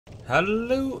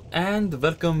Hello and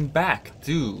welcome back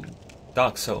to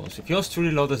Dark Souls. If yours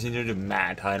truly loaders in the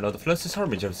mad high load of Luster's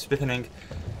Harbinger of Beginning,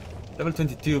 level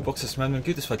 22, boxes madman,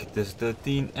 cute as fuck, it is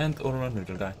 13, and all around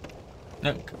neutral guy.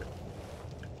 Now,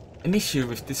 an issue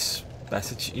with this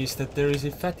passage is that there is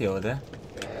a fatty over there.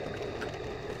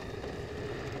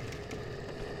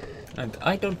 And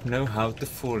I don't know how to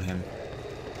fool him.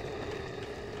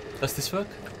 Does this work?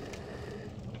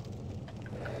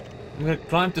 I'm gonna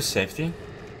climb to safety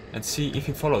and see if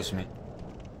he follows me.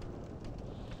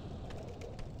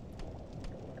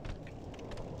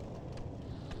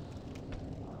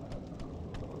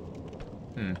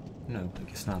 No, I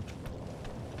guess not.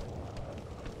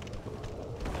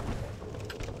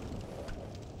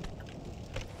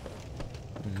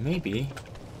 Maybe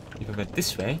if I went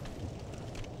this way.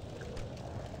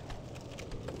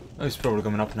 Oh, he's probably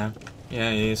coming up now.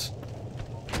 Yeah, he is.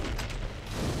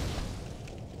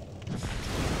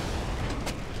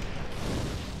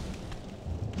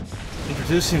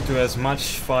 Introduce him to as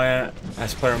much fire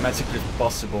as pyromatically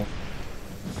possible.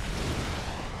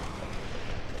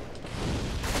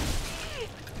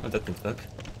 Oh, that didn't work.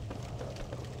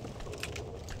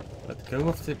 Let go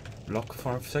of the block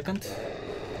for a second.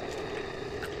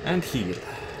 And heal.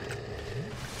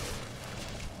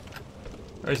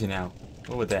 Where is he now?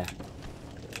 Over there.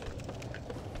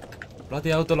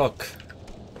 Bloody auto lock.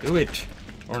 Do it.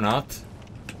 Or not.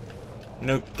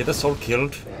 No, get us all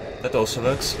killed. That also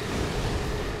works.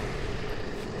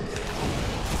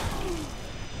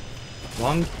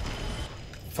 One.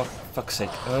 Fuck's sake.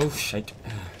 Oh shit.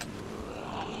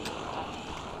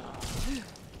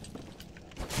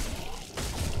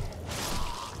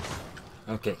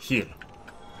 Okay, heal.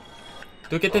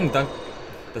 Do get any dunk?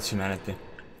 That's humanity.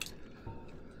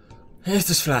 Here's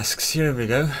those flasks. Here we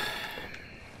go.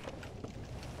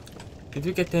 Did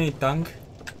we get any dunk?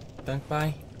 Dunk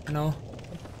pie? No.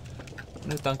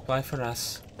 No dunk pie for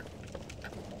us.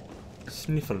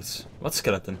 Sniffles. What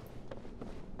skeleton?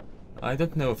 I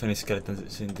don't know of any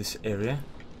skeletons in this area.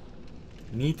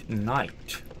 Need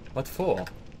knight. What for?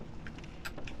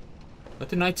 What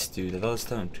do knights do that others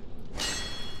don't?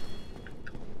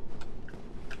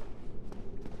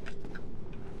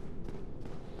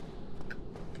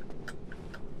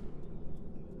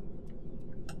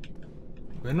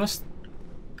 When was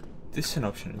this an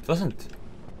option? It wasn't.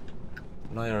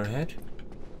 Liar ahead?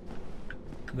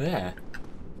 Where?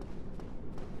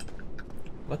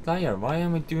 What liar? Why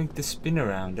am I doing the spin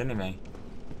around anyway?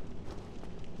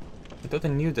 I thought I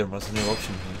knew there was no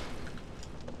option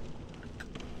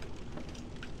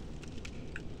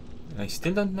here. I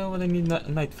still don't know what I need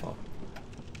night for.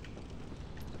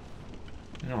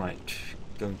 Alright,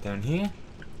 going down here.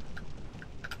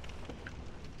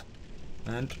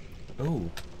 And oh,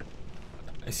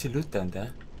 I see loot down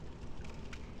there.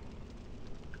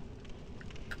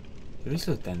 There is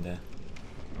loot down there.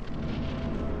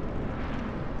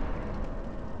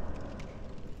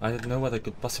 I don't know what I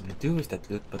could possibly do with that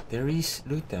loot, but there is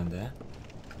loot down there.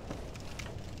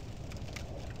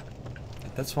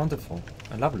 And that's wonderful.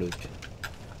 I love loot.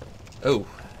 Oh,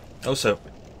 also,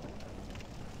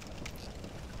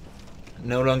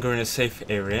 no longer in a safe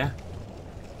area.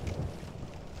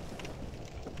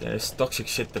 There's toxic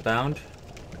shit abound,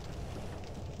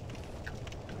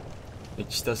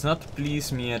 which does not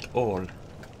please me at all.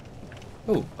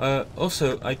 Oh,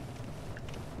 also, I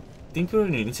think we're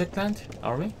in an insect land,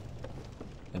 are we?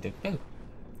 I don't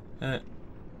know.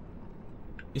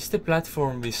 Is the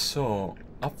platform we saw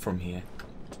up from here?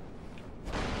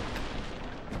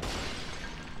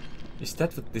 Is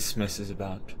that what this mess is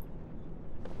about?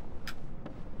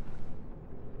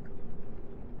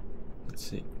 Let's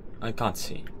see. I can't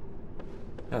see.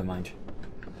 Never mind.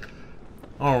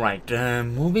 Alright,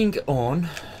 moving on.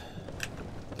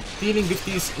 Dealing with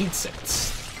these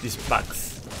insects. These bugs.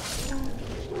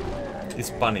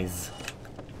 These bunnies.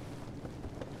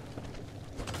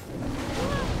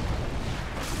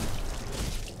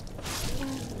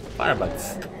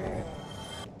 Firebugs.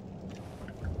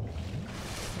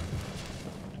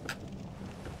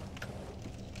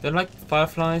 They're like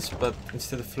fireflies, but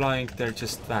instead of flying, they're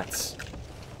just bats.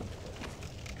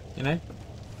 You know?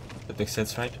 That makes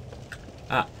sense, right?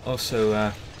 Ah,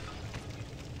 also,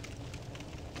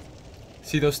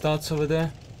 see those dots over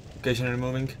there? Occasionally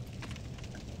moving?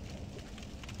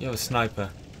 You have a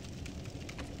sniper.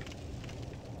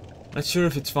 Not sure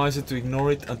if it's wiser to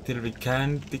ignore it until we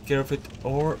can take care of it,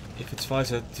 or if it's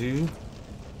wiser to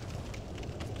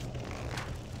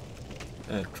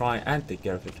try and take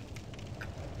care of it.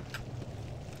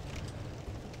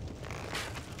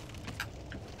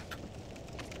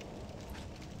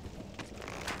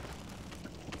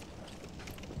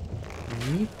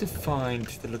 need to find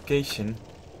the location,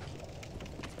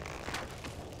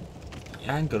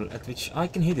 the angle at which I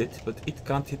can hit it, but it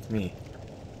can't hit me.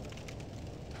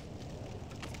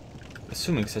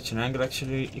 Assuming such an angle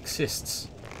actually exists.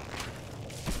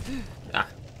 Ah.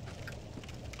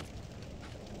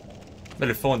 Well,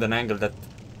 I found an angle that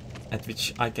at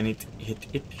which I can hit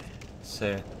it.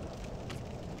 So,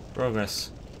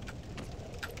 progress.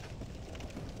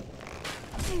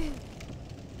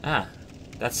 Ah,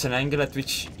 that's an angle at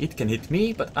which it can hit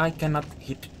me, but I cannot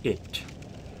hit it.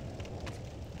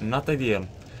 Not ideal.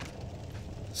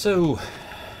 So,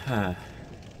 I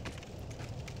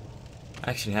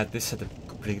actually had this at a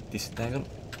completely decent angle.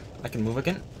 I can move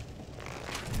again.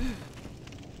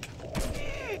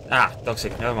 Ah,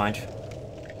 toxic, never mind.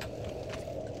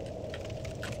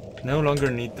 No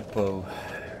longer need the bow.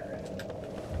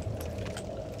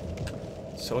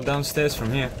 So downstairs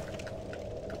from here.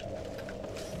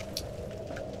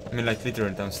 I mean, like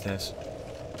literally downstairs.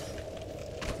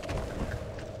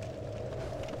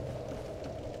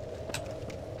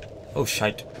 Oh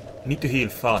shite. Need to heal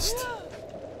fast.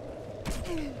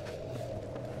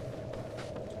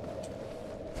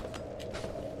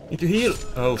 Need to heal.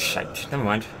 Oh shite. Never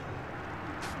mind.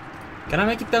 Can I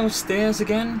make it downstairs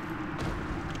again?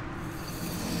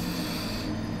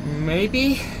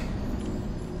 Maybe?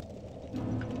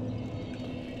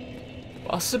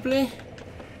 Possibly?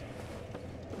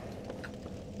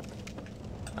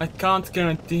 I can't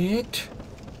guarantee it.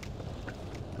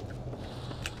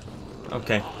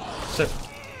 Okay, so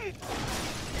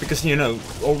because you know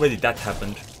already that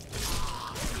happened,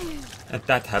 and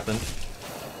that happened.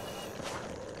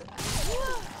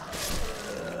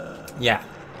 Yeah,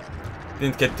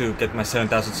 didn't get to get my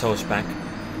 7,000 souls back.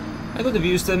 I could have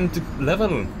used them to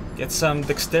level, get some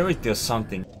dexterity or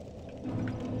something.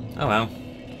 Oh well.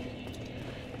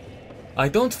 I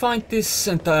don't find this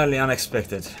entirely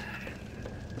unexpected.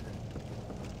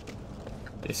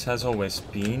 This has always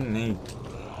been a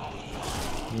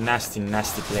nasty,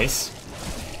 nasty place.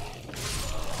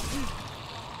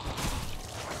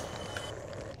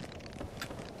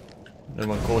 No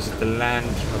one calls it the land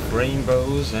of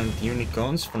rainbows and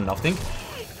unicorns for nothing.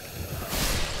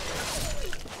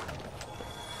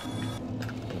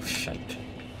 Oh shit.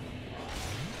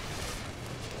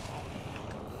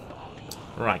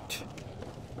 Right.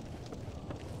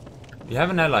 We have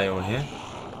an ally over here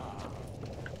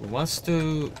who wants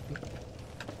to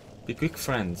be quick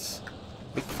friends.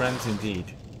 Quick friends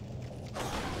indeed.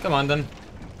 Come on then.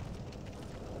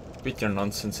 Quit your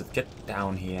nonsense and get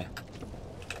down here.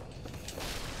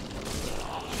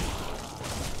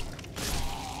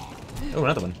 Oh,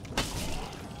 another one.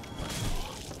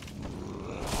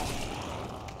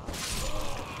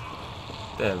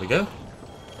 There we go.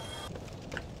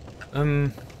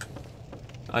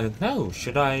 I don't know.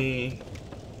 Should I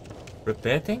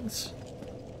repair things?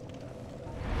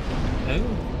 No?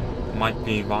 Might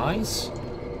be wise.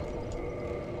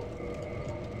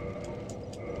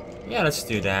 Yeah, let's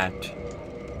do that.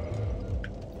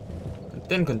 And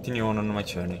then continue on my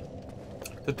journey.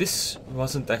 But this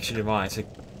wasn't actually wise.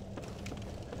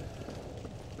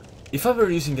 If I were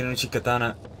using the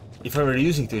Uchigatana,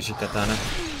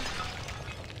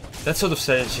 that sort of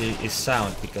strategy is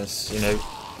sound because, you know,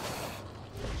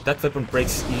 that weapon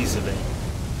breaks easily.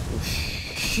 Oh,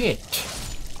 shit!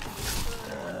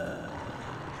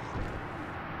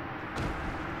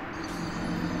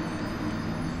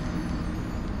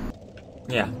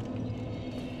 Yeah.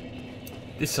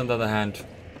 This, on the other hand,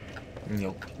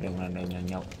 no.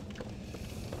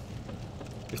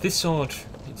 With this sword,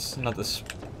 it's not as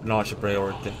large a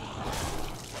priority.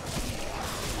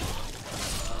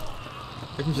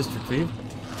 I can just retrieve.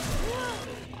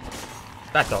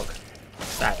 Bad dog.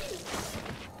 Bad.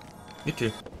 You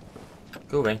too.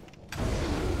 Go away.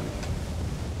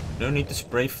 No need to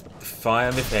spray the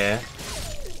fire with air.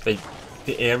 Wait,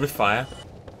 the air with fire.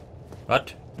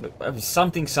 What?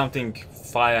 Something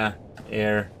fire,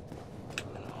 air,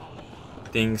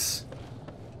 things.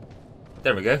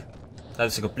 There we go. That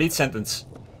is a complete sentence.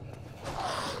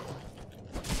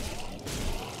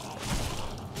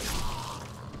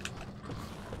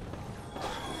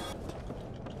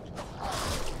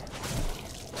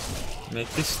 Make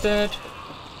this dead.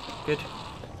 Good.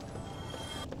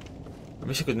 I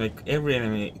wish I could make every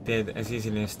enemy dead as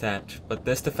easily as that, but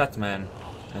there's the fat man.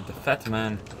 And the fat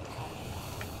man,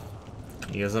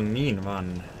 he is a mean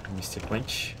one, Mr.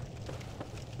 Quench.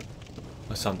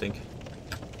 Or something.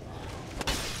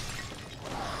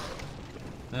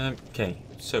 Okay,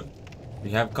 so we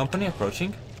have company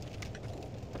approaching.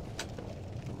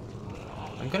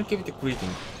 I'm gonna give it a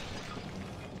greeting.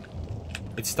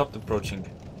 It stopped approaching.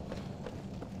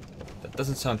 That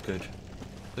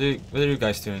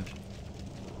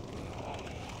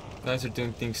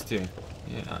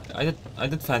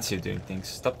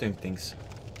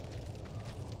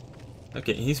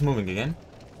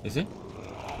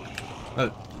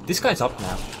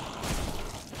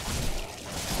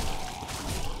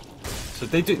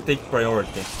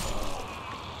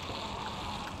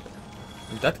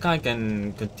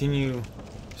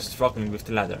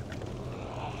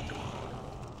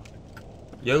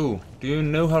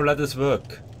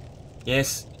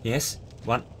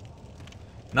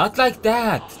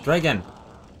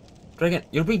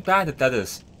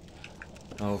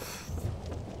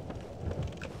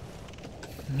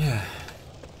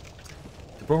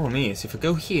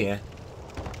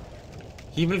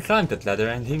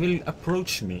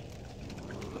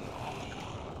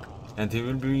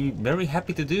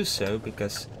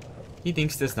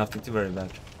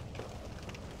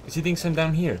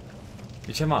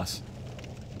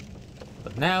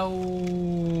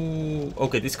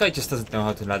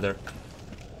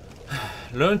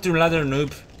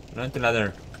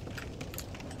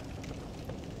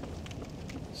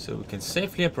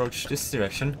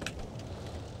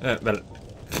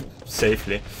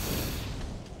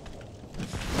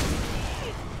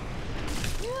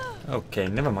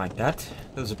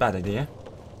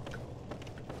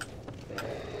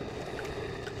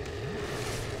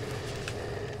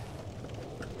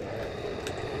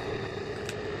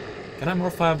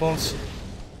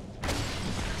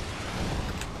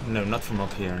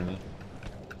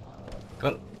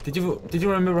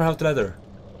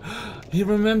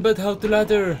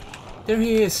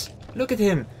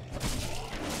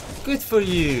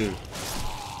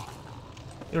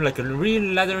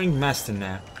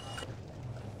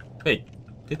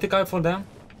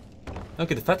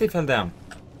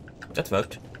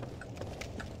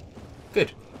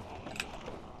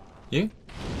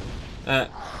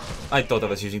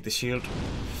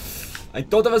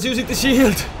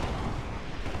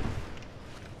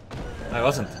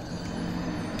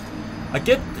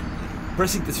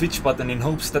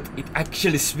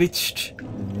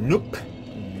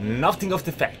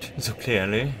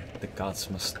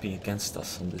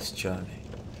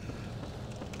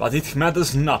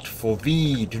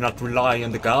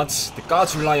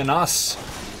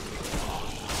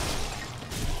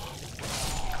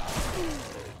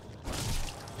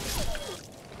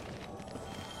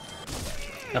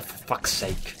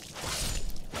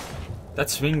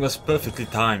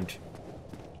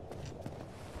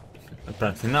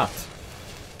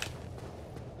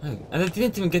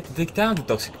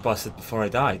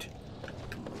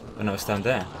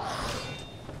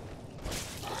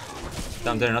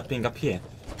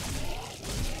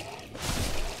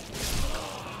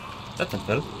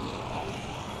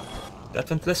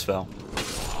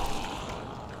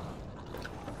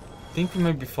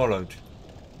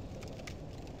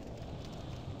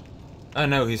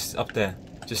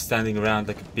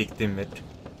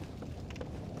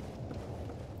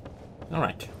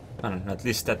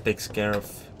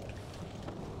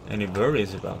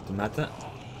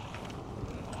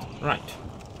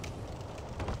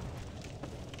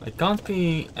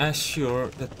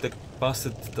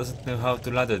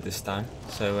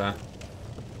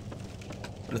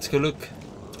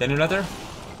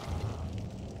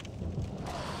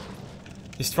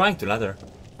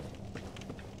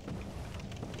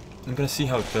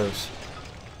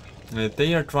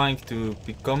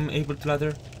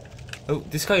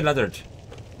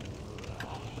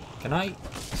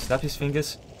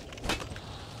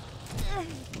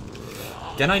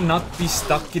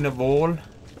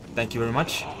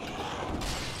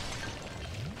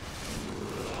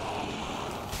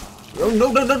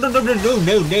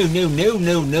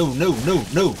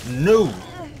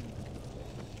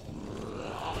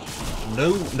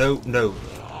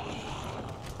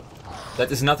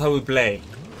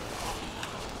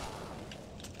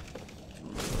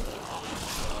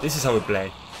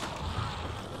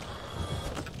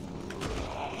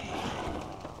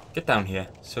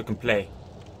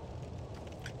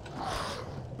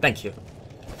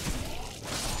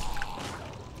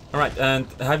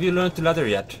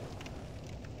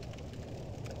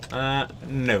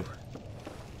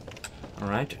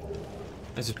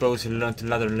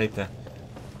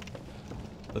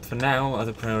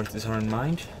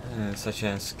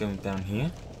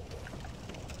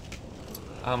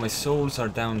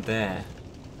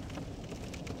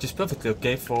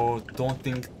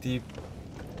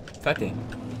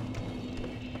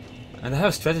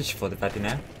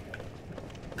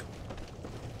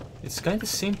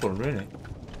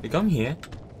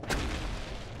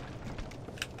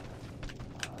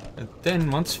And then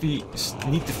once we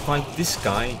need to fight this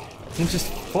guy, he just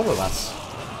follow us.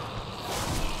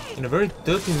 In a very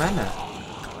dirty manner.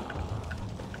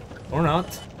 Or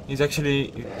not. He's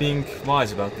actually being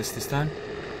wise about this time.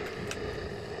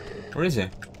 Where is he?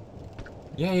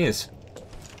 Yeah, he is.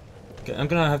 Okay, I'm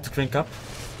gonna have to drink up.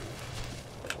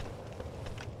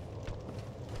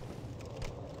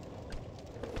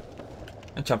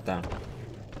 And jump down.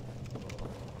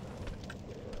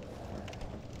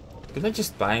 Could I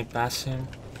just bypass him?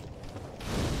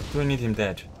 Do I need him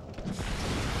dead?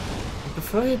 I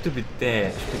prefer him to be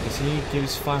dead because he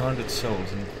gives 500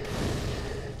 souls and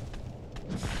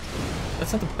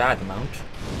that's not a bad amount.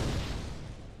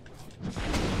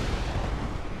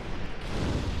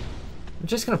 I'm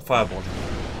just gonna fireball him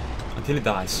until he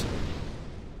dies.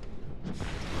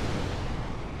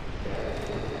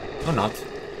 Or not.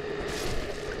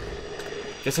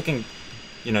 Guess I can,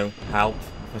 you know, help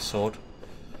with my sword.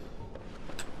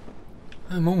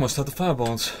 I'm almost out of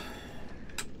fireballs.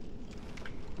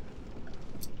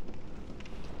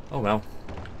 Oh well.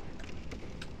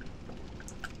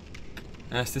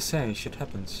 As they say, shit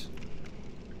happens.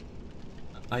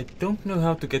 I don't know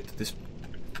how to get to this.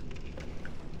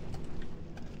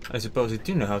 I suppose I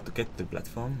do know how to get to the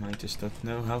platform, I just don't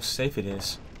know how safe it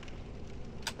is.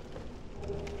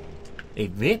 A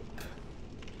whip?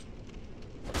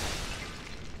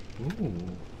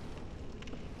 Ooh.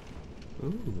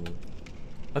 Ooh.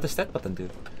 What does that button do?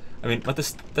 I mean, what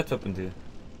does that weapon do?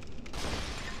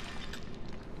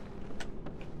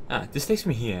 Ah, this takes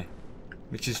me here,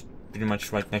 which is pretty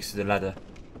much right next to the ladder.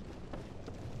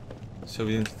 So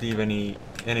we didn't leave any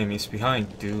enemies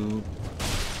behind to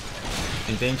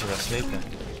endanger us later.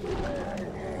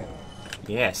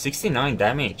 Yeah, 69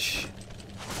 damage.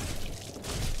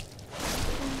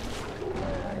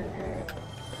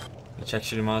 Which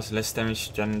actually was less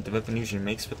damage than the weapon usually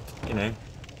makes, but you know.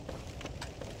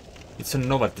 It's a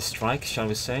novelty strike, shall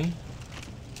we say.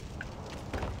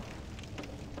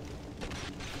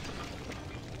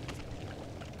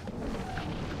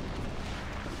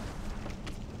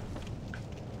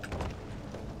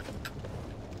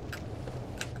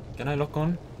 Can I lock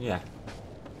on? Yeah.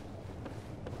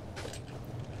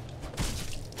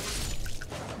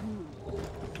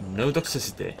 No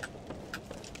toxicity.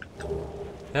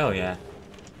 Hell yeah.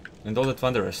 And all that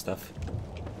Wanderer stuff.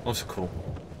 Also cool.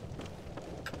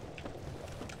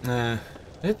 I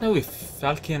don't know if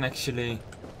Falcon actually...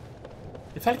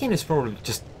 The Falcon is probably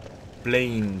just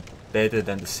plain better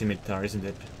than the Scimitar, isn't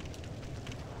it?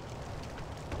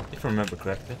 If I remember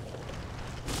correctly.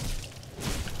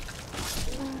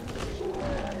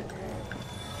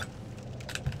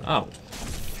 Oh,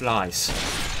 flies.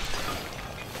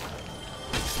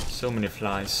 So many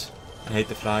flies. I hate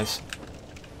the flies.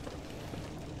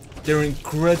 They're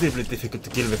incredibly difficult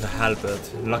to kill with a halberd.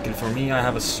 Luckily for me, I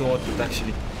have a sword that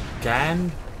actually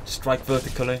can strike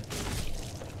vertically.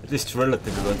 At least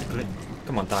relatively vertically.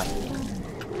 Come on, die.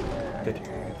 Good.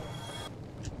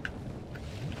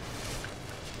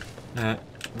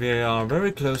 We are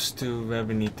very close to where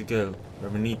we need to go.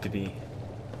 Where we need to be.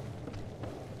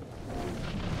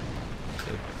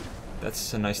 So,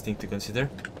 that's a nice thing to consider.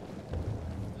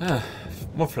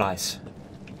 More flies.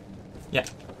 Yeah.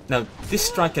 Now, this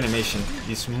strike animation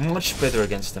is much better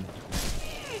against them.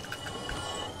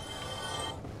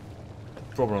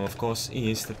 The problem, of course,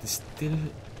 is that they still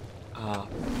are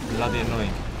bloody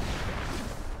annoying.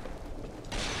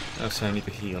 Also, I need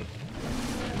to heal.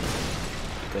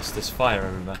 Because there's fire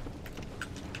everywhere.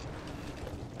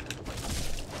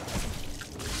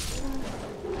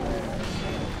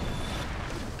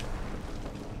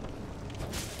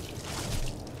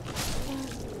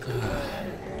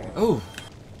 Oh!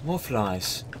 More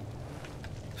flies.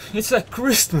 It's like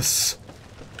Christmas!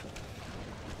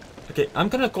 Okay, I'm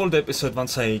gonna call the episode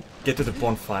once I get to the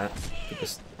bonfire,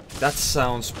 because that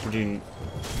sounds pretty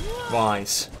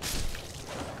wise.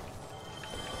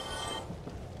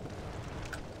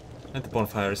 And the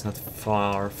bonfire is not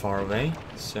far away,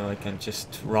 so I can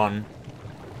just run.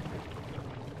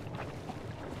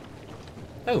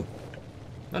 Oh!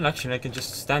 Well, actually I can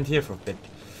just stand here for a bit.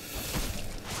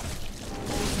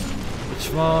 Which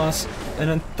was an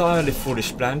entirely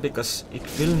foolish plan, because it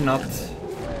will not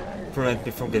prevent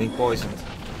me from getting poisoned.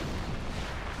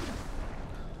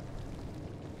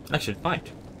 Actually, it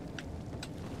might.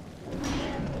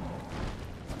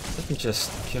 Let me just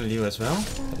kill you as well.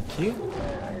 Thank you.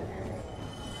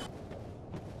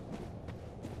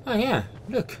 Oh yeah,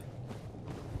 look.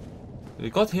 We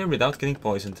got here without getting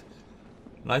poisoned.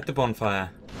 Light the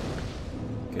bonfire.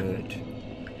 Good.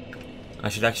 I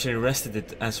should actually rested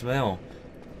it as well.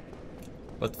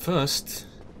 But first,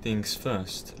 things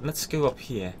first. Let's go up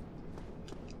here.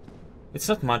 It's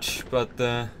not much, but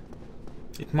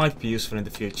it might be useful in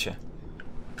the future.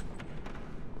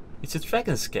 It's a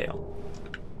dragon scale.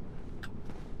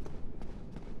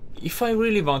 If I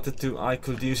really wanted to, I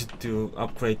could use it to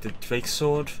upgrade the Drake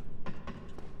Sword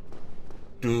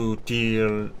to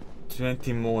deal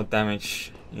 20 more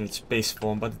damage in its base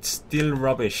form, but it's still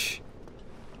rubbish.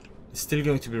 It's still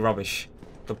going to be rubbish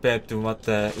compared to what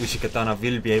the Ushikatana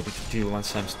will be able to do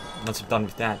once I'm done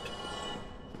with that.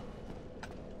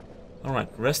 Alright,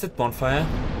 rest at bonfire.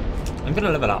 I'm gonna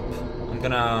level up. I'm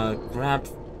gonna grab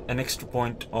an extra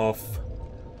point of...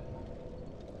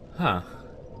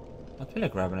 What will I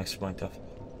grab an extra point of?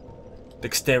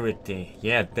 Dexterity.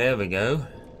 Yeah, there we go.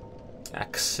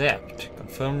 Accept.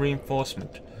 Confirm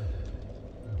reinforcement.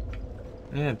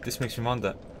 Yeah, this makes me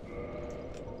wonder.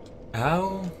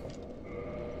 How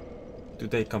do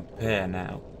they compare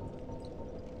now?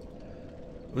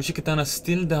 Ushikatana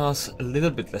still does a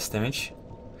little bit less damage.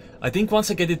 I think once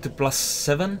I get it to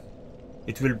 +7,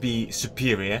 it will be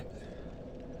superior.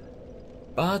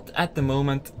 But at the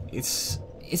moment, it's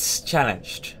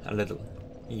challenged a little.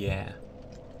 Yeah.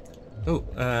 Oh,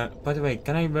 by the way,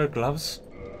 can I wear gloves?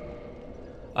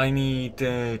 I need,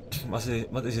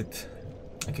 what is it?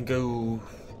 I can go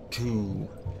to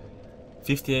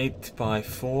 58 by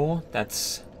 4.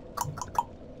 That's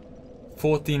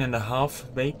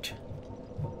 14.5 weight.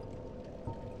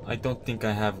 I don't think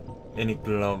I have any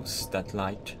gloves that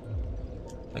light.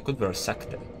 I could wear a sack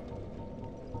though.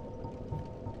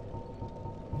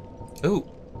 Oh,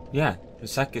 yeah, the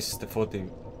sack is the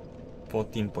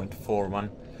 14.4 one.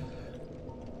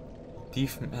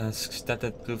 Thief masks,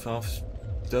 that proof of.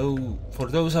 Though for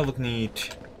those I would need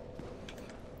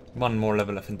one more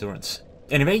level of endurance.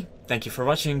 Anyway, thank you for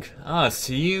watching. I'll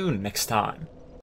see you next time.